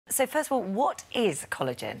So first of all, what is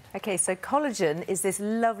collagen? Okay, so collagen is this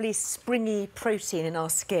lovely springy protein in our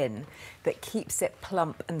skin that keeps it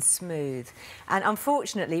plump and smooth. And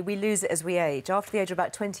unfortunately, we lose it as we age. After the age of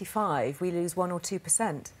about 25, we lose 1 or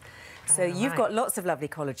 2%. So you've got lots of lovely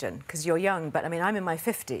collagen because you're young, but I mean, I'm in my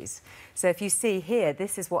 50s. So if you see here,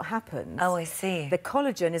 this is what happens. Oh, I see. The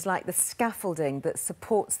collagen is like the scaffolding that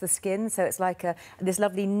supports the skin. So it's like this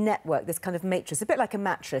lovely network, this kind of matrix, a bit like a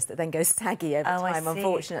mattress that then goes saggy over time,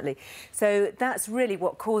 unfortunately. So that's really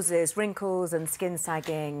what causes wrinkles and skin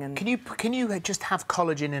sagging. And Can you just have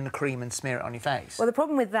collagen in a cream and smear it on your face? well, the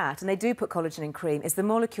problem with that, and they do put collagen in cream, is the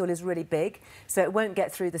molecule is really big, so it won't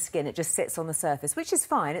get through the skin. It just sits on the surface, which is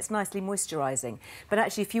fine. It's nicely moisturising. But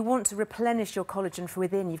actually, if you want to replenish your collagen from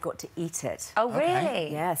within, you've got to eat it. Oh, really? Okay.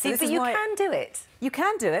 Yeah. So but you can do it. You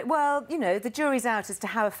can do it. Well, you know, the jury's out as to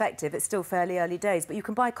how effective. It's still fairly early days, but you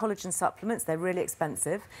can buy collagen supplements. They're really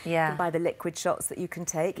expensive. Yeah. You can buy the liquid shots that you can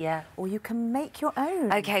take. Yeah. Or you can make your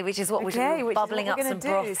own. Okay, which is what we're bubbling up some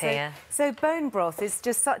broth here. So bone broth is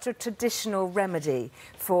just such a traditional remedy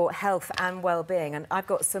for health and well-being. And I've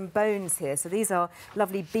got some bones here. So these are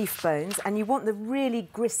lovely beef bones, and you want the really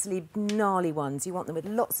gristly, gnarly ones. You want them with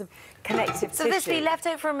lots of connective tissue. So this be left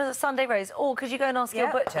over from a Sunday roast, or could you go and ask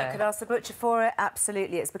your butcher? I could ask the butcher for it.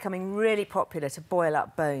 Absolutely, it's becoming really popular to boil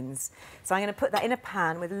up bones. So I'm going to put that in a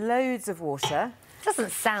pan with loads of water.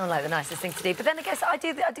 Doesn't sound like the nicest thing to do, but then I guess I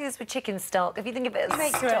do this with chicken stock. If you think of it as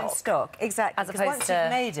make your own stock, exactly. as opposed once to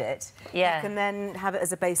you've made it, you can then have it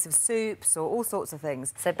as a base of soups or all sorts of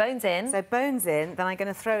things. So bones in. So bones in. Then I'm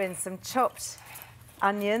going to throw in some chopped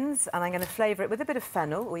onions, and I'm going to flavour it with a bit of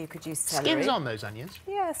fennel, or you could use celery. Skin's on those onions?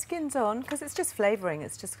 Yeah, skin's on, because it's just flavouring.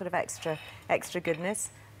 It's just sort of extra goodness.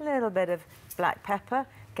 A little bit of black pepper,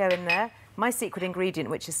 go in there. My secret ingredient,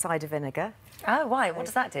 which is cider vinegar. Oh, right. What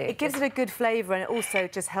does that do? It gives it a good flavour, and it also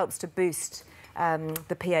just helps to boost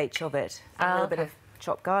the pH of it. A little bit of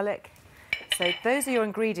chopped garlic. So those are your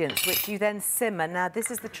ingredients, which you then simmer. Now,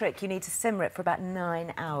 this is the trick. You need to simmer it for about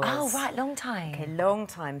 9 hours. Oh, right, long time. OK, long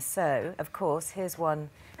time. So, of course, here's one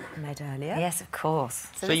I made earlier. Yes, of course.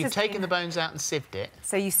 So you've taken the bones out and sieved it?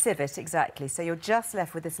 So you sieve it, exactly. So you're just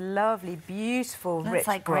left with this lovely, beautiful, rich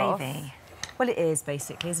like broth. gravy. Well, it is,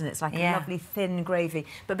 basically, isn't it? It's like a lovely, thin gravy.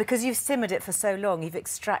 But because you've simmered it for so long, you've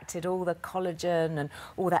extracted all the collagen and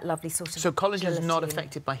all that lovely sort of So collagen is not gelatine.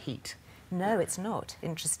 affected by heat? No, it's not,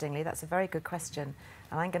 interestingly. That's a very good question.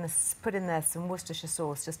 And I'm going to put in there some Worcestershire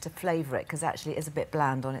sauce just to flavour it, because actually it is a bit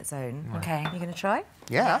bland on its own. Right. OK. You going to try?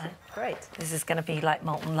 Yeah. Great. This is going to be like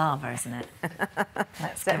molten lava, isn't it?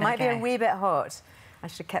 So it might be a wee bit hot. I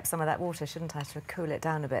should have kept some of that water, shouldn't I, to cool it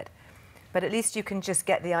down a bit. But at least you can just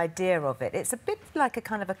get the idea of it. It's a bit like a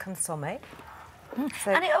kind of a consommé.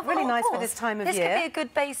 So and really nice for this time of year. This could be a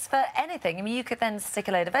good base for anything. I mean, you could then stick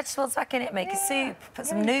a load of vegetables back in it, make a soup, put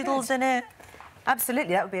some noodles in it.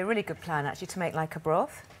 Absolutely, that would be a really good plan, actually, to make like a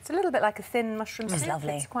broth. It's a little bit like a thin mushroom soup. It's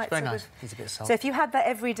lovely. It's quite very nice. It's a bit of salt. So if you had that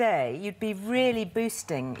every day, you'd be really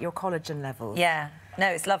boosting your collagen levels. Yeah. No,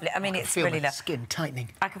 it's lovely. I mean, it's really lovely. Skin tightening.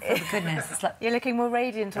 I can feel the goodness. It's You're looking more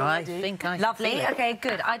radiant already. I think I lovely. feel it. OK,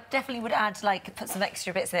 good. I definitely would add, like, put some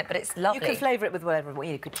extra bits in it, but it's lovely. You can flavour it with whatever.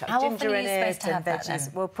 You could chuck How ginger often are in you it supposed to have and that, veggies.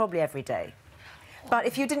 then? Well, probably every day. But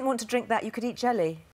if you didn't want to drink that, you could eat jelly.